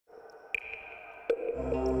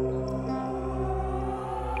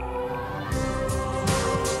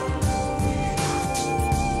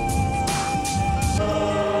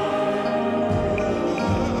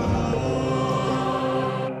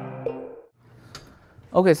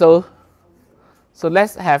Okay, so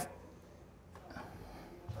let's have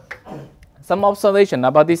some observation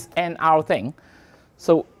about this NR thing.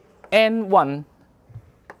 So N1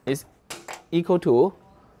 is equal to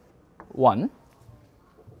 1,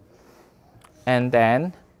 and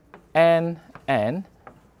then Nn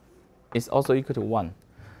is also equal to 1.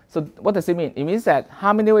 So what does it mean? It means that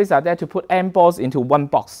how many ways are there to put n balls into one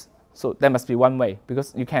box? So there must be one way,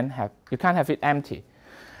 because you can't have it empty.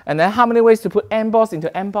 And then how many ways to put n balls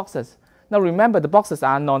into n boxes? Now remember, the boxes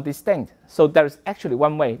are non-distinct, so there is actually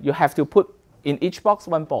one way. You have to put in each box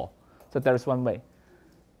one ball. So there is one way.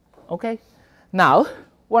 Okay? Now,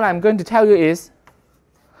 what I'm going to tell you is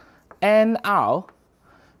NR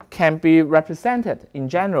can be represented in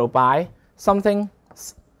general by something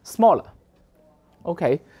smaller.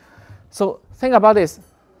 Okay? So think about this.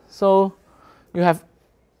 So you have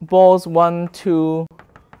balls 1, 2,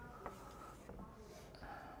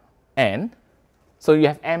 n. So you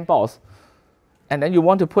have n balls. And then you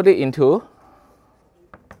want to put it into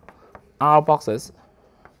R boxes.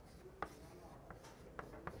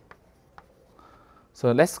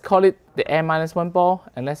 So let's call it the n-1 ball,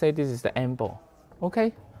 and let's say this is the n ball.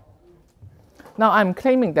 Okay? Now I'm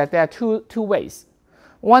claiming that there are two ways.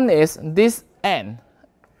 One is this n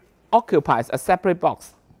occupies a separate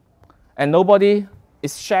box, and nobody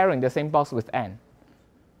is sharing the same box with n.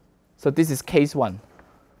 So this is case 1.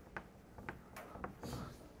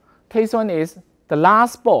 Case 1 is the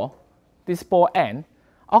last ball, this ball n,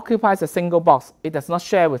 occupies a single box. It does not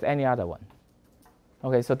share with any other one.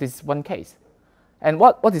 Okay, so this is one case. And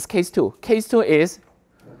what is case 2? Case 2 is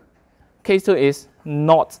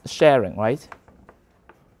not sharing, right?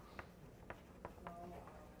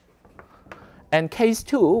 And case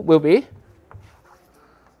 2 will be,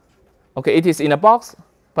 okay, it is in a box,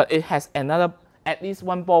 but it has at least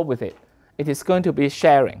one ball with it. It is going to be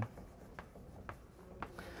sharing.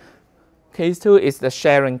 Case 2 is the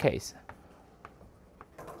sharing case.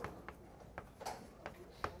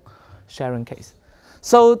 Sharing case.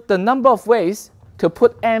 So the number of ways to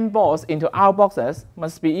put n balls into R boxes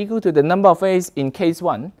must be equal to the number of ways in case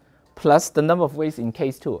 1 plus the number of ways in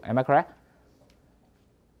case 2. Am I correct?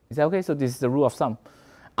 Is that okay? So this is the rule of thumb.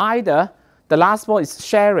 Either the last ball is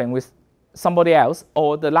sharing with somebody else,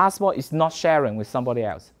 or the last ball is not sharing with somebody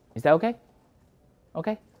else. Is that okay?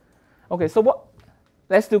 Okay? Okay, so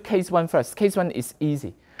let's do case 1 first. Case 1 is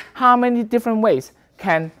easy. How many different ways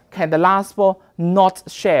can the last ball not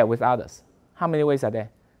share with others? How many ways are there?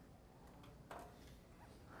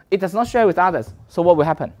 It does not share with others, so what will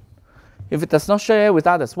happen? If it does not share with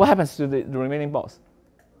others, what happens to the remaining balls?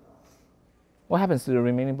 What happens to the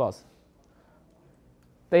remaining balls?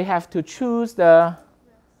 They have to choose the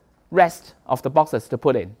rest of the boxes to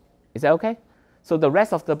put in. Is that okay? So the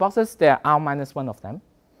rest of the boxes, there are R-1 of them.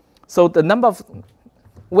 So the number of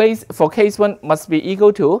ways for case 1 must be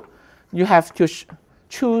equal to, you have to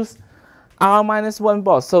choose R-1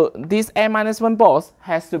 balls. So these n-1 balls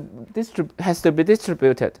has to be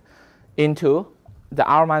distributed into the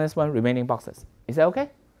R-1 remaining boxes. Is that okay?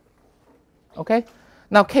 Okay?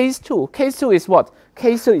 Now case 2. Case 2 is what?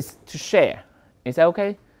 Case 2 is to share. Is that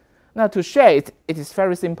okay? Now to share it is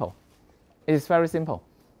very simple. It is very simple.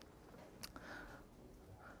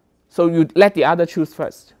 So you let the other choose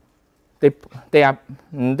first. They are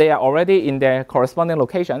already in their corresponding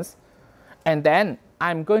locations, and then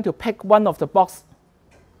I'm going to pick one of the box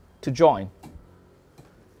to join.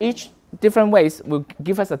 Each different ways will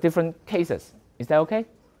give us a different cases. Is that okay?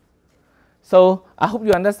 So I hope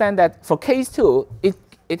you understand that for case 2,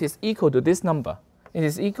 it is equal to this number. It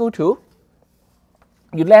is equal to,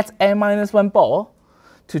 you let n-1 ball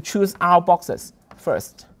to choose R boxes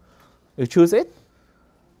first. You choose it,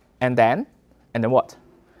 and then what?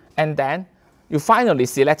 And then you finally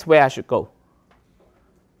select where I should go.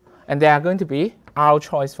 And they are going to be R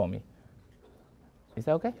choice for me. Is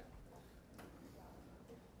that okay?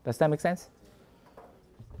 Does that make sense?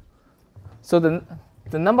 So the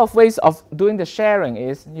number of ways of doing the sharing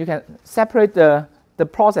is, you can separate the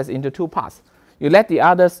process into 2 parts. You let the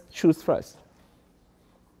others choose first.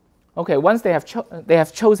 Okay, once they have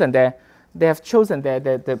chosen their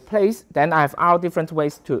place, then I have R different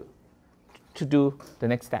ways to do the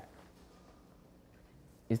next step.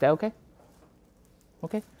 Is that okay?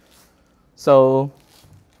 Okay. So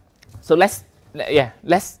let's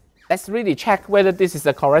really check whether this is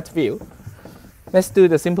the correct view. Let's do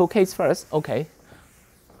the simple case first. Okay.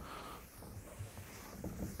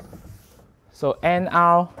 So n-1,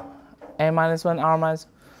 R-.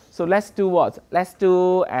 So let's do what? Let's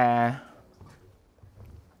do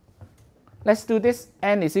this.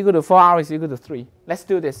 N is equal to 4, R is equal to 3. Let's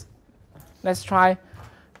do this. Let's try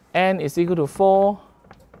n is equal to 4,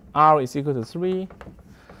 R is equal to 3.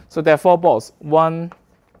 So there are 4 balls. 1,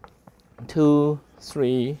 2,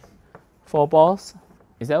 3, 4 balls.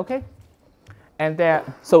 Is that okay? And there,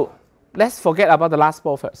 so let's forget about the last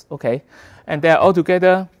ball first, okay? And there are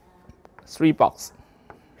altogether 3 balls.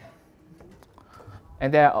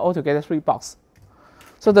 And there are altogether 3 balls.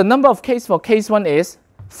 So the number of cases for case 1 is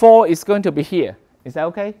 4 is going to be here. Is that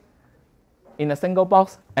okay? In a single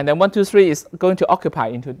box. And then 1, 2, 3 is going to occupy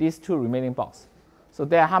into these 2 remaining boxes. So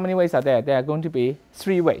there, how many ways are there? There are going to be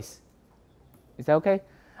 3 ways. Is that okay?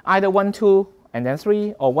 Either 1, 2, and then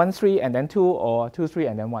 3, or 1, 3, and then 2, or 2, 3,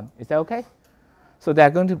 and then 1. Is that okay? So there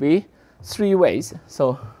are going to be 3 ways.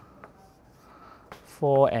 So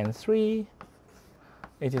 4 and 3.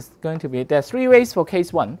 It is going to be, there are 3 ways for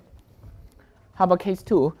case 1. How about case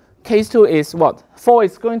 2? Case 2 is what? 4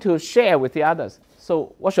 is going to share with the others.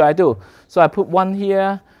 So what should I do? So I put 1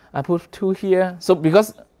 here, I put 2 here. So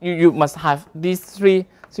because you must have these 3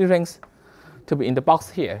 rings to be in the box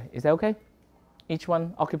here. Is that okay? Each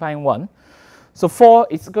one occupying 1. So 4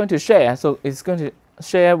 is going to share. So it's going to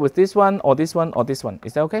share with this one, or this one, or this one.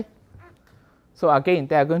 Is that okay? So again,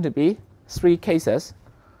 there are going to be 3 cases.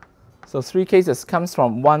 So 3 cases comes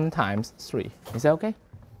from 1 times 3. Is that okay?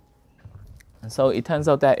 And so it turns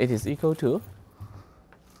out that it is equal to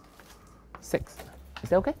 6. Is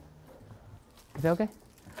that okay? Is that okay?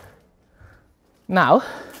 Now,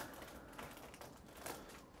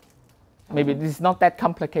 maybe this is not that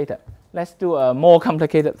complicated. Let's do a more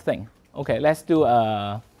complicated thing. Okay, let's do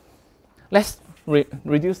let's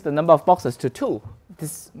reduce the number of boxes to 2.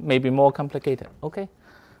 This may be more complicated. Okay.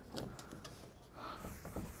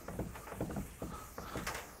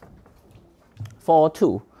 For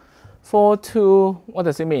 2. For 2, what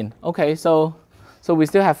does it mean? Okay, so we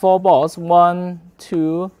still have 4 balls. 1,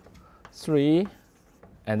 2, 3,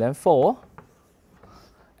 and then 4.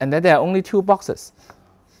 And then there are only 2 boxes.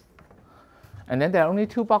 And then there are only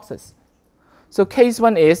 2 boxes. So case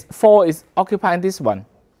 1 is 4 is occupying this one.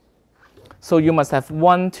 So you must have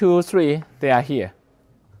 1, 2, 3. They are here.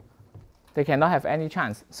 They cannot have any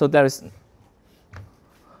chance. So there is,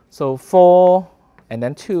 so 4 and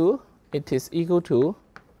then 2. It is equal to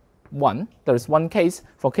 1. There is 1 case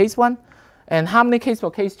for case 1. And how many cases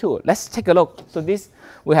for case 2? Let's take a look. So this,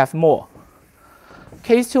 we have more.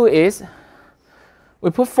 Case 2 is, we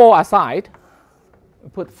put 4 aside. We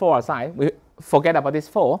put 4 aside. We forget about this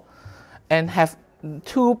 4. And have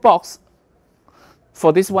 2 boxes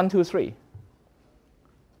for this 1, 2, 3.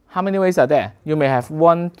 How many ways are there? You may have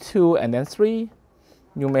 1, 2, and then 3.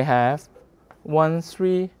 You may have 1,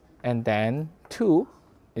 3, and then 2.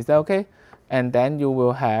 Is that okay? And then you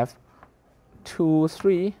will have 2,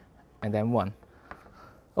 3, and then 1.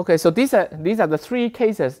 Okay, so these are the 3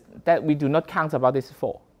 cases that we do not count about this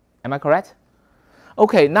 4. Am I correct?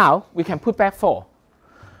 Okay, now we can put back 4.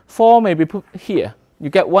 4 may be put here. You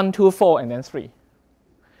get 1, 2, 4, and then 3.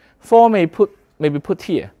 4 may be put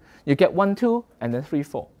here. You get 1, 2, and then 3,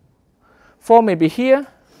 4. 4 may be here.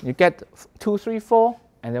 You get 2, 3, 4,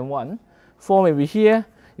 and then 1. 4 may be here.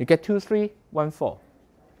 You get 2, 3, 1, 4.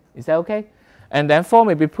 Is that okay? And then 4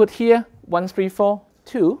 may be put here. 1, 3, 4,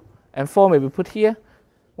 2. And 4 may be put here.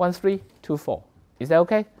 1, 3, 2, 4. Is that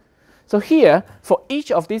okay? So here, for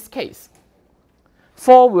each of these cases,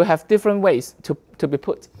 4 will have different ways to be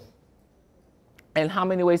put. And how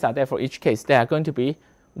many ways are there for each case? There are going to be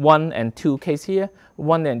 1 and 2 cases here,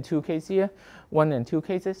 1 and 2 cases here, 1 and 2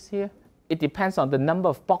 cases here. It depends on the number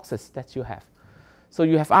of boxes that you have. So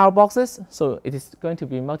you have R boxes, so it is going to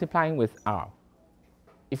be multiplying with R.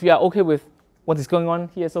 If you are okay with what is going on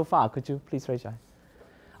here so far, could you please raise your hand?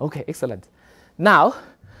 Okay, excellent. Now,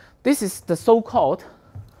 this is the so-called,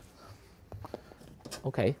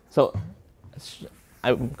 okay, so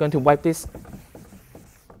I'm going to wipe this.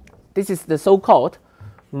 This is the so-called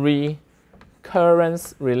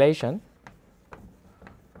recurrence relation.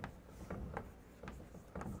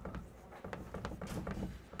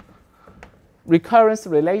 Recurrence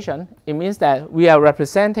relation, it means that we are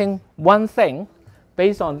representing one thing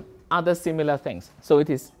based on other similar things. So it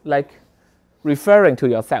is like referring to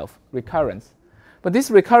yourself, recurrence. But this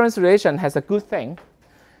recurrence relation has a good thing.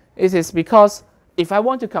 It is because if I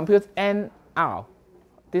want to compute nr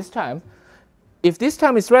this term, if this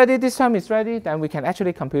term is ready, this term is ready, then we can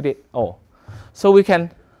actually compute it all. So we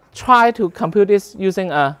can try to compute this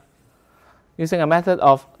using a method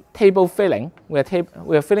of table filling. We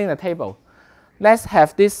are filling the table. Let's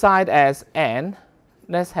have this side as n.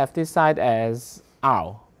 Let's have this side as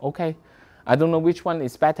r. Okay. I don't know which one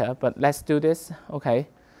is better, but let's do this. Okay.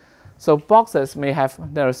 So boxes may have,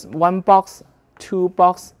 there's 1 box, 2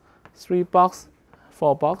 box, 3 box,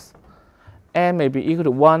 4 box. N may be equal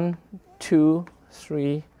to 1, 2,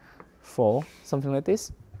 3, 4, something like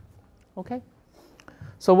this. Okay.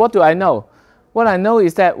 So what do I know? What I know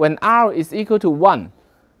is that when r is equal to 1,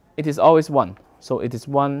 it is always 1. So it is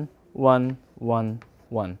 1, 1, 1,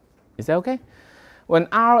 1. Is that okay? When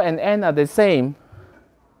r and n are the same,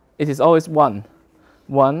 it is always 1,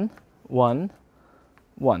 1, 1,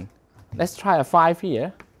 1. Let's try a 5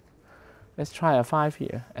 here. Let's try a 5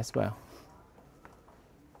 here as well.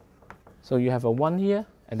 So you have a 1 here,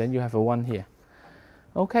 and then you have a 1 here.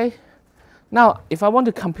 Okay. Now, if I want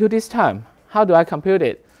to compute this term, how do I compute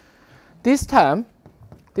it? This term,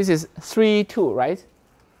 this is 3, 2, right?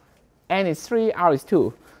 N is 3, R is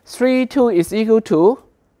 2. 3, 2 is equal to,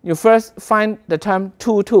 you first find the term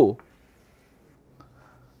 2, 2.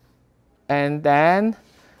 And then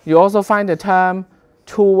you also find the term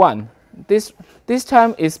 2, 1. This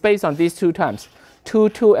term is based on these two terms, 2,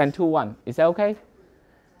 2 and 2, 1. Is that okay?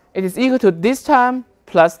 It is equal to this term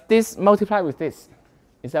plus this multiplied with this.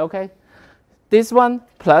 Is that okay? This one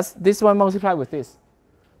plus this one multiplied with this.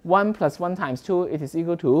 1 plus 1 times 2, it is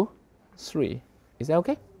equal to 3. Is that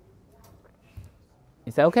okay?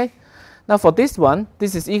 Is that okay? Now for this one,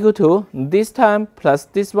 this is equal to this term plus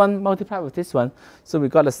this one multiplied with this one. So we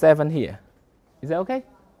got a 7 here. Is that okay?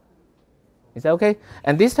 Is that okay?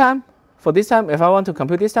 And this time, for this time, if I want to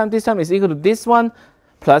compute this time is equal to this one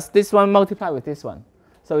plus this one multiplied with this one.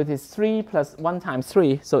 So it is 3 plus 1 times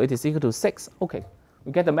 3, so it is equal to 6. Okay,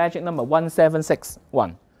 we get the magic number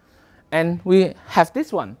 1761. And we have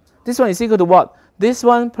this one. This one is equal to what? This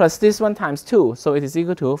one plus this one times 2, so it is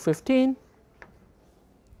equal to 15.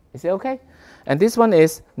 Is it okay? And this one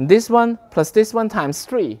is this one plus this one times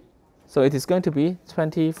 3, so it is going to be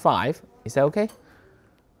 25. Is that okay?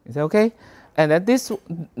 Is that okay? And then this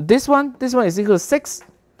one is equal to 6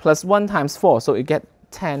 plus 1 times 4, so you get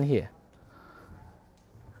 10 here.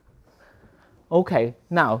 Okay,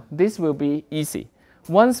 now this will be easy.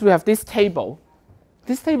 Once we have this table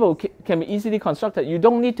can be easily constructed. You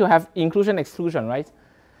don't need to have inclusion exclusion, right?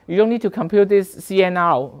 You don't need to compute this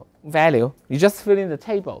CNR value. You just fill in the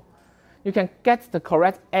table. You can get the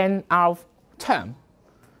correct NR term.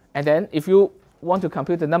 And then if you want to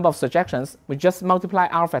compute the number of surjections, we just multiply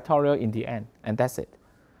R factorial in the end, and that's it.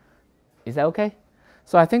 Is that okay?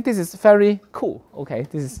 So I think this is very cool. Okay,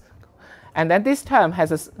 and then this term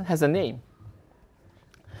has a name.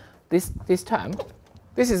 This term,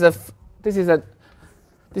 this is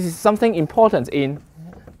something important in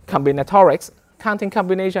combinatorics, counting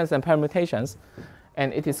combinations and permutations,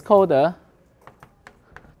 and it is called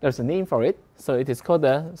there's a name for it. So it is called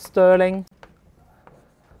the Stirling.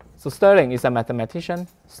 So Stirling is a mathematician.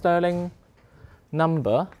 Stirling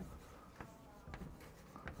number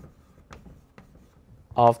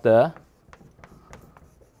of the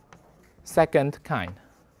second kind.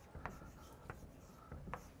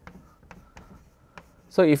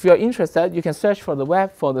 So if you're interested, you can search for the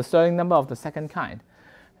web for the Stirling number of the second kind.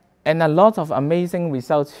 And a lot of amazing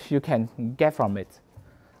results you can get from it.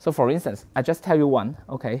 So for instance, I just tell you one.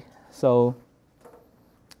 Okay, so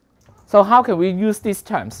how can we use these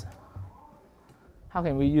terms? How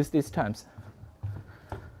can we use these terms?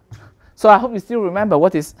 So I hope you still remember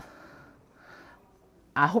what is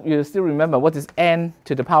n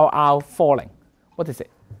to the power r falling. What is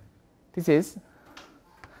it? This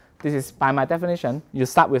is by my definition, you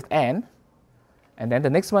start with n, and then the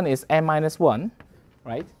next one is n minus 1,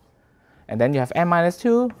 right? And then you have n minus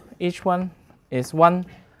 2, each one is 1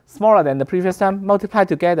 smaller than the previous term, multiplied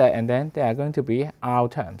together, and then they are going to be r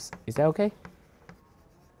terms. Is that okay?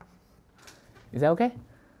 Is that okay?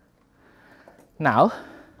 Now,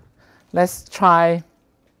 let's try.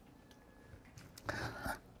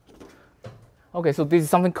 Okay, so this is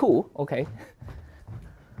something cool, okay?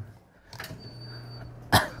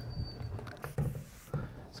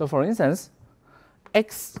 So for instance,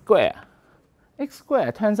 x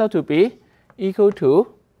squared turns out to be equal to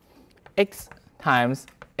x times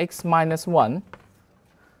x minus 1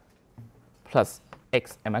 plus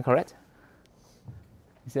x. Am I correct?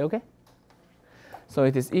 Is it okay? So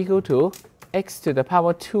it is equal to x to the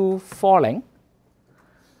power 2 falling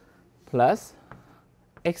plus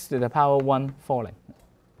x to the power 1 falling.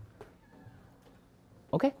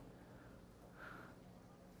 Okay?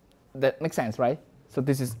 That makes sense, right? So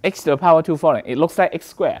this is x to the power 2 falling. It looks like x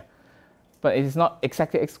squared, but it is not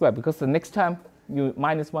exactly x squared because the next term you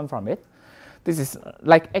minus 1 from it. This is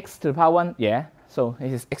like x to the power 1, yeah. So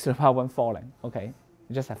it is x to the power 1 falling. Okay,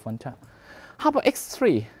 you just have one term. How about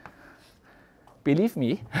x3? Believe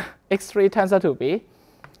me, x3 turns out to be.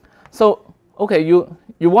 So okay, you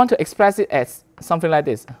want to express it as something like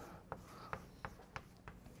this.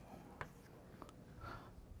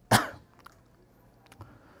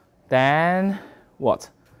 Then what?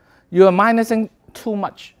 You are minusing too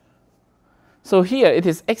much. So here it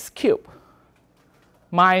is x cubed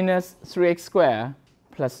minus 3x squared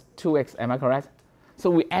plus 2x, am I correct? So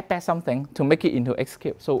we add back something to make it into x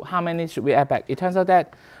cubed. So how many should we add back? It turns out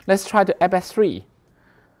that let's try to add back 3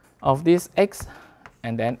 of this x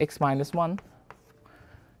and then x minus 1.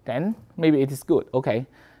 Then maybe it is good, okay.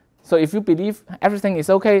 So if you believe everything is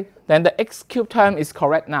okay, then the x cubed term is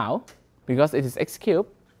correct now because it is x cubed.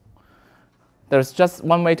 There's just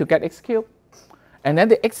one way to get x cubed. And then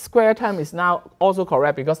the x squared term is now also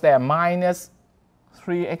correct because they are minus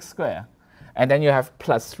 3x squared. And then you have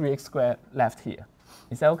plus 3x squared left here.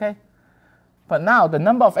 Is that okay? But now the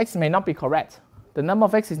number of x may not be correct. The number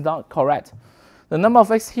of x is not correct. The number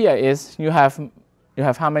of x here is you have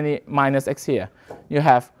how many minus x here? You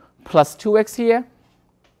have plus 2x here.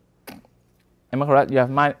 Am I correct? You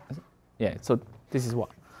have yeah, so this is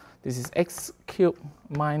what? This is x cubed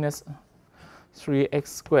minus 3x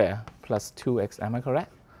squared plus 2x. Am I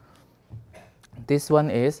correct? This one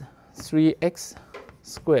is 3x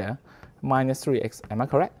squared minus 3x. Am I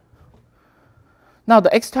correct? Now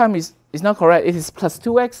the x term is not correct. It is plus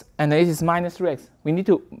 2x and it is minus 3x. We need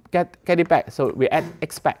to get it back. So we add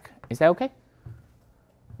x back. Is that okay?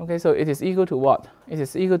 Okay, so it is equal to what? It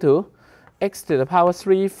is equal to x to the power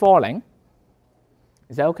 3 falling.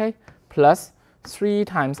 Is that okay? Plus 3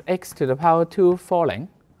 times x to the power 2 falling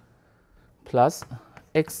plus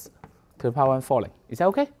x to the power 1 falling. Is that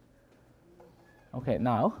okay? Okay,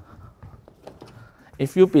 now,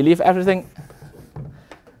 if you believe everything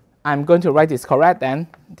I'm going to write is correct, then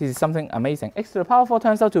this is something amazing. X to the power 4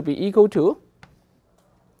 turns out to be equal to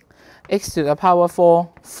x to the power 4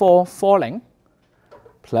 falling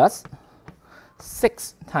plus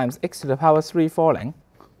 6 times x to the power 3 falling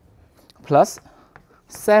plus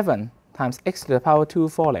 7 times x to the power 2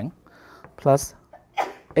 falling plus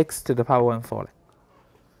x to the power 1 falling.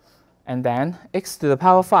 And then x to the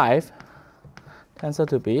power 5 turns out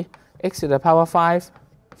to be x to the power 5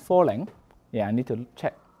 falling. Yeah, I need to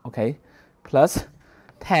check. Okay. Plus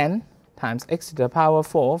 10 times x to the power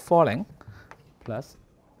 4 falling plus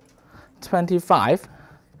 25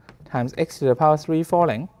 times x to the power 3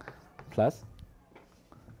 falling plus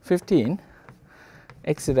 15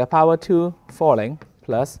 x to the power 2 falling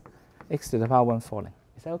plus x to the power 1 falling.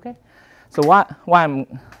 Is that okay? So why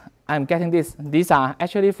I'm getting this? These are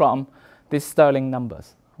actually from these Stirling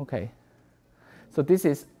numbers. Okay. So this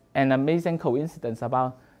is an amazing coincidence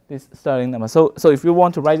about this Stirling number. So if you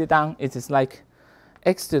want to write it down, it is like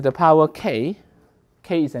x to the power k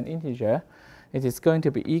is an integer. It is going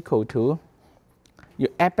to be equal to, you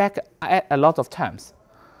add a lot of terms.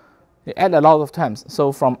 You add a lot of terms.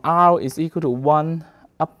 So from r is equal to 1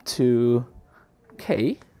 up to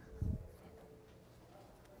k.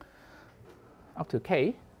 Up to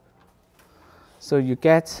k. So you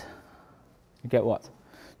get what?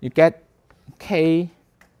 You get k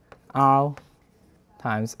r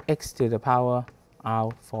times x to the power r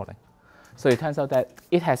falling. So it turns out that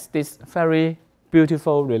it has this very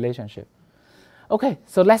beautiful relationship. Okay,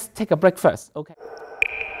 so let's take a break first. Okay.